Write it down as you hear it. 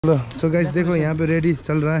लो so guys देखो यहाँ pay ready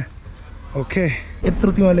चल रहा है। ओके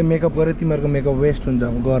यत्रो तिमीले मेकअप गरे तिमीहरुको मेकअप वेस्ट हुन्छ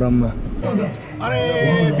गरममा। अरे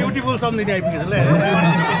ब्यूटीफुल सम्झिने आइपुगेछ ल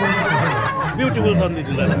ब्यूटीफुल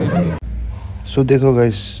सम्झिने ल। सो देखो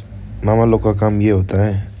गाइस मामा लोग का काम ये होता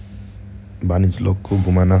है बानिज लोग को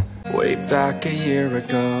घुमाना। Way back a year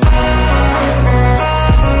ago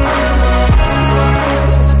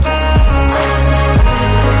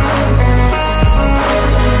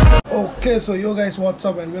okay so yo guys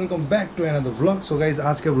what's up and welcome back two another vlog. So guys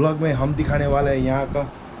आज के व्लॉग में हम दिखाने वाले हैं यहाँ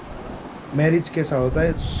का मैरिज कैसा होता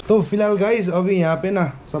है। तो फिलहाल गाइस अभी यहाँ पे ना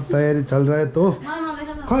सब तैयारी चल रहा है। तो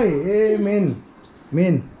खै ए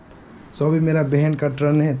मेन सो अभी मेरा बहन का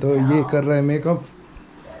टर्न है तो ये कर रहा है मेकअप।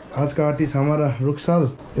 आज का आर्टिस्ट हमारा रुखसाल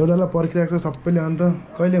एउटालाई पर्खिरहेको छ सबैले। अन्त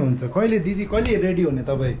कहिले हुन्छ कहिले दिदी कहिले रेडी हुने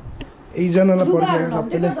तपाईँ एकजनालाई पर्खिरहेको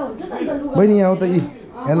सबैले। बहिनी आऊ त यी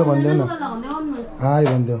हेलो भनिदेऊ न हाय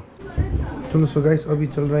भनिदेऊ। चलो सो गाइस अभी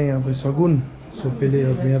चल रहा है यहाँ पे शगुन। सो पहले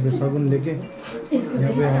अब यहाँ पे शगुन लेके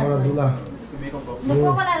यहाँ पे हमारा दूल्हा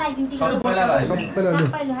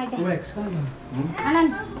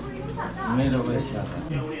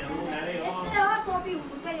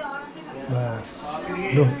बस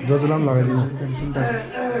लो जजुलाम लगाइदिनु।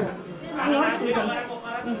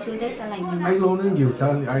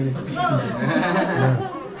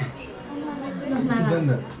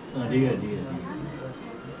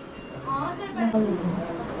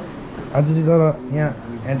 आज चाहिँ तर यहाँ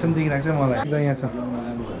ह्यान्डसम देखिरहेको छ मलाई एकदम यहाँ छ।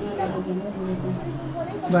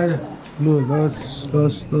 लु दस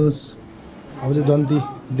दस दस अब चाहिँ जन्ती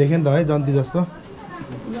देखेँ नि त है जन्ती जस्तो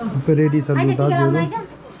सबै रेडी छ लु दाजुहरू।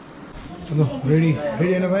 चलो रेडी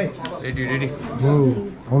रेडी होइन भाइ रेडी रेडी हो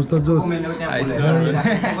हौस त जोस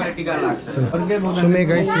सुने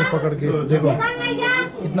गाइस ये पकड़ के देखो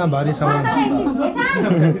इतना भारी सामान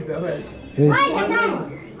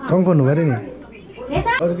कम गर्नु पऱ्यो नि।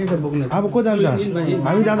 अब को जान्छ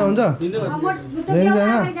हामी जाँदा हुन्छ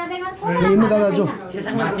हिँड्नु दादा जो।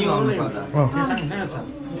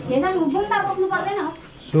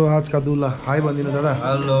 सो आज का दूल्हा हाई भनिदिनु दादा।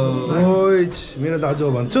 हेलो ओइ मेरो दाजु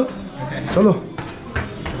हो भन्छु। चलो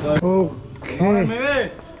ओके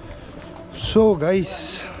सो गाइस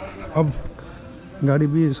अब गाड़ी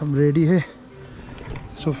भी सब रेडी है।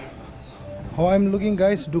 So how I am looking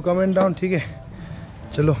guys do comment down ठीक है।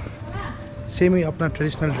 चलो सेम ही अपना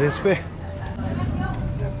ट्रेडिशनल ड्रेस पे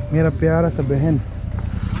मेरा प्यारा सा बहन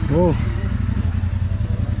वो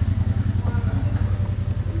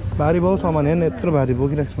भारी बहुत सामान है ना इतना भारी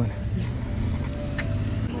बोकिरहेको छु मैले।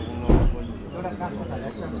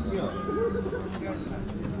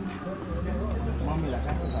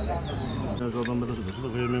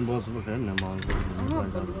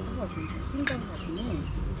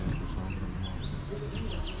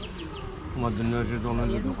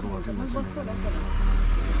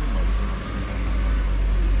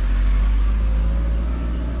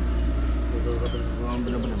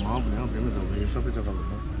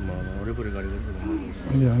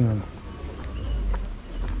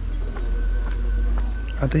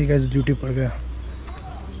 आते ही गाइस ड्यूटी पड़ गया।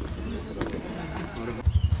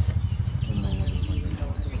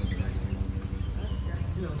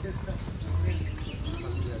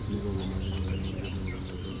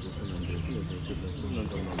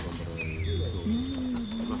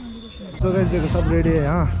 तो गाइस देखो सब रेडी है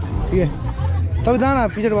यहाँ ठीक है। तब जाना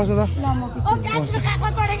पीछे बस्नु त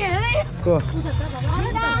को।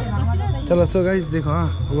 चलो सो गाइस देखो हाँ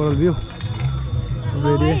ओवरऑल व्यू सब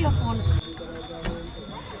रेडी है।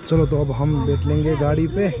 चलो तो अब हम बैठ लेंगे गाड़ी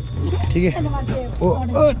पे ठीक है। ओ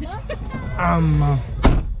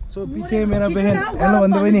सो पीछे मेरा बहन हेलो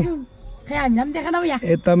भन्दै बहिनी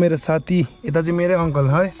यता मेरो साथी यता चाहिँ मेरो अङ्कल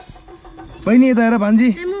है बहिनी यता हेर भान्जी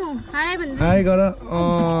हाई गर।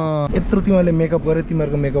 यत्रो तिमीले मेकअप गरे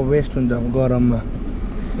तिमीहरुको मेकअप वेस्ट हुन्छ गरममा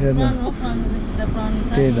हेर्नु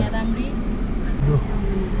त्यही त।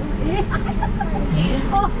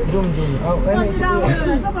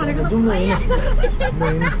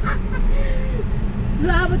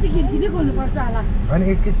 अनि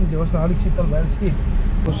एकैछिन चाहिँ बस्नु अलिक शीतल भइहाल्छ कि।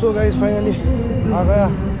 सो गाइस फाइनली आ गया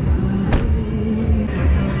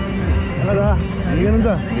हिँड्नुहुन्छ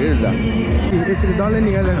यसरी डल्लै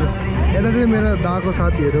निकालिरहेको छ। यता चाहिँ मेरो दाको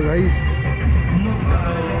साथीहरू गाइस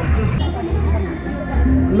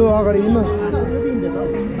लु अगाडि हिँड्नु।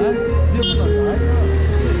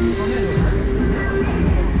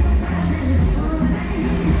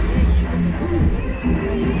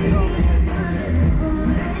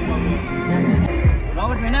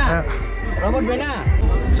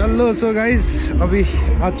 चलो सो गाइस अभी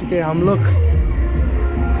आ चुके हैं हम लोग।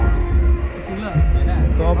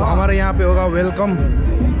 तो अब हमारे यहाँ पे होगा वेलकम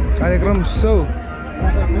कार्यक्रम। सो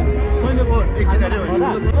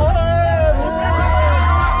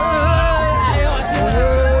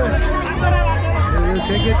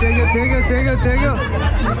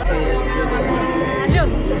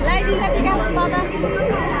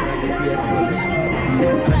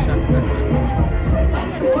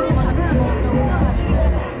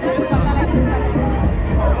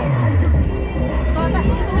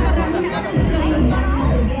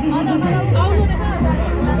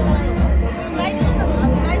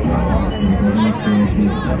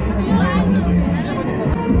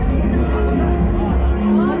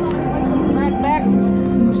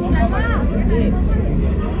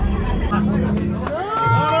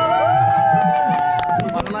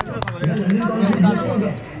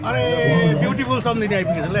ब्यूटीफुल सम्झिने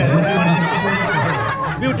आइपुगेछ ल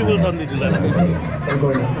ब्यूटीफुल सम्झिने ल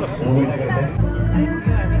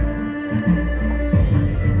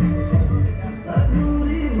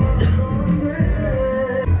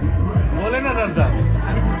बोलेन त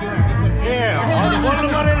ए बोल्नु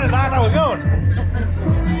परेन लाटा हो क्या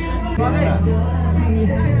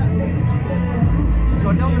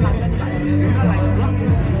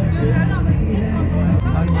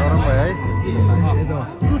गरम भयो है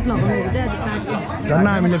झन्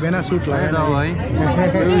हामीले भेना सुट लगाएको है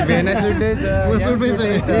भेना सुटै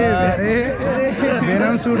छ भेना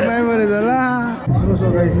सुट लाइ पऱ्यो त ल चलो सो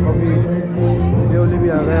गाइस अभी बेहुली भी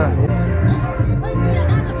आ गया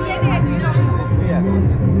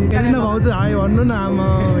किन भाउजू हाई भन्नु न आमा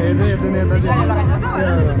हेर्दै हेर्दैन यता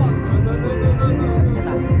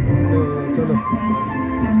चलो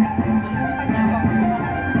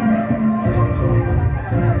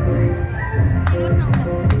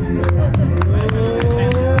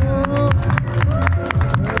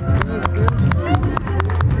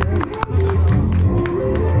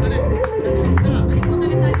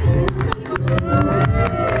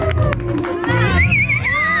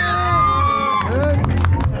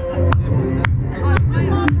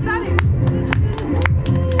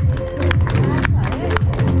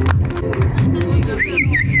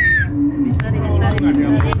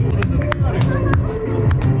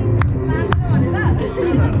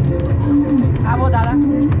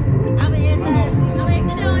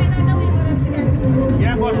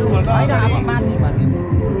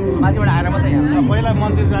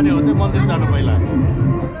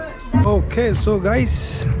ओके सो गाइस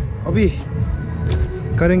अभी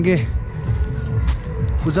करेंगे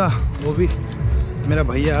पूजा वो भी मेरा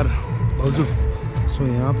भैया और भाउजू सो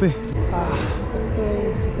यहाँ पे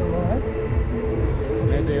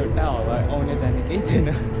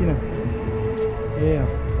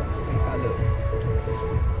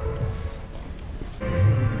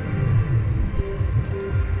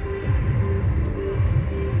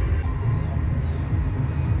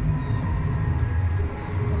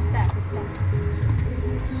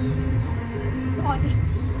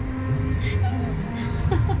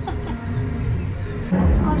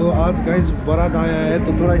तो आज गाइस बारात आया है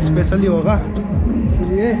तो थोड़ा स्पेशल ही होगा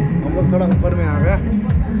इसलिए हम लोग थोड़ा ऊपर में आ गया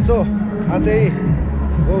सो आते ही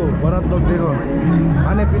ओ बारात लोग देखो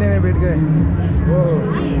खाने पीने में बैठ गए ओ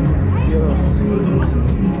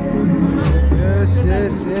यस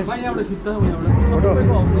यस यस फोटो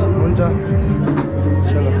हुन्छ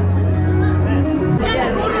चलो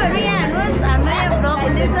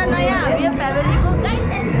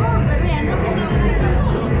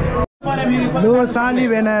लो साली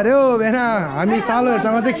भेना अरे हो भेना हामी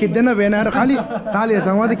सालोहरूसँग चाहिँ खिच्दैन भेनाहरू खालि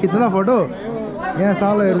सालीहरूसँग मात्रै खिच्दैन फोटो यहाँ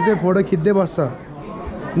सालोहरू चाहिँ फोटो खिच्दै बस्छ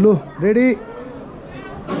लो रेडी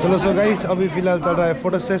चलो सो गाइस अभी फिलहाल चल रहा है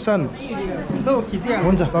फोटो सेसन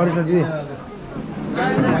हुन्छ सरी दिदी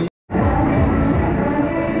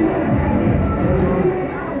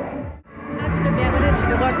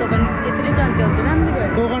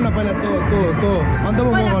तो गर्न पहिला तो अन्त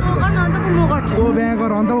पो म गर्छु तो बिहा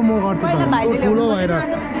गर अन्त पो म गर्छु ठुलो भएर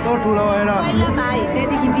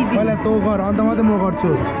पहिला तो गर अन्त मात्रै म गर्छु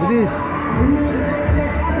बुझिस्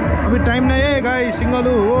अभी टाइम नहीं है गाइस सिंगल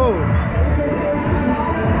हो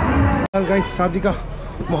गाइस शादी का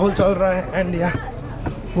माहौल चल रहा है एंड यहाँ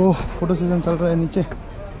वो फोटो सेशन चल रहा है नीचे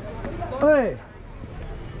ओए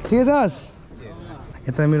ठीक है दास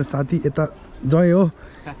यता मेरो साथी यता जय हो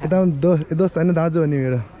यता दोस्त होइन दाजु हो नि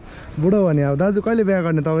मेरो बुढो हो नि अब दाजु कहिले बिहा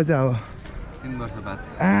गर्ने तपाईँ चाहिँ अब 3 वर्ष बाद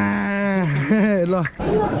ल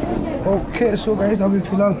ओके सो गाइस अभी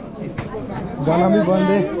फिलहाल गाना भी बंद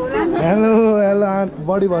है hello hello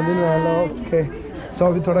body बंदिनु hello okay so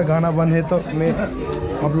अभी थोड़ा गाना बंद है तो मैं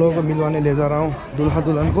आप लोगों को मिलवाने ले जा रहा हूँ दूल्हा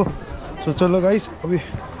दुल्हन को सो चलो गाइस अभी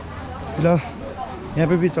फिलहाल यहाँ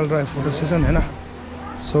पे भी चल रहा है फोटो सेशन है ना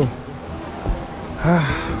सो हाँ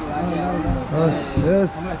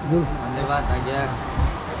धन्यवाद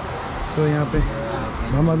सो यहाँ पे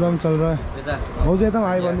धमाधम चल रहा है भाउजू यता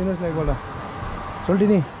आइ भनिदिनुहोस् न एकपल्ट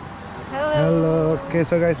सोल्टिनी हेलो के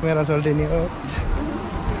छ गाइस मेरा सोल्टिनी हो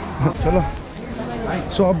चलो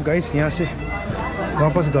सो अब गाइस यहाँ से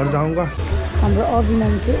वापस घर जाऊँगा हाम्रो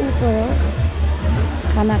अभिनम चाहिँ ऊपर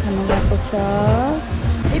खाना खानु गएको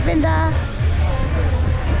छ इपेन्दा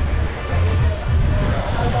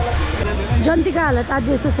जन्तीको हालत आज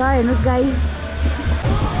यस्तो छ हेर्नुहोस् गाइस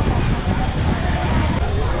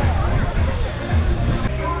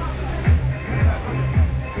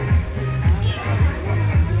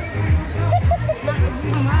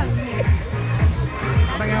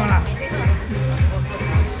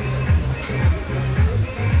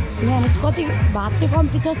कति भात चाहिँ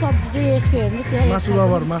कम्ती छ सब्जी चाहिँ यसको हेर्नुहोस् मासु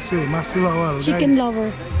लभर मासु lover chicken lover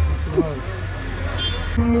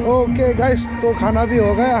okay guys तो खाना भी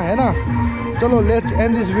हो गया है ना चलो let's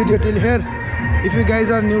end this video till here if you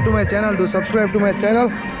guys are new two my channel do subscribe two my channel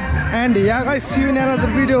and yeah guys C you in another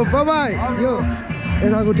video bye bye यो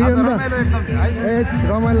यताको ठीक है रमाइलो एकदम इट्स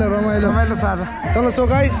रमाइलो साझा चलो सो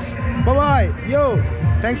गाइस बाय बाय यो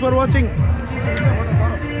थ्यांक्स फर वाचिङ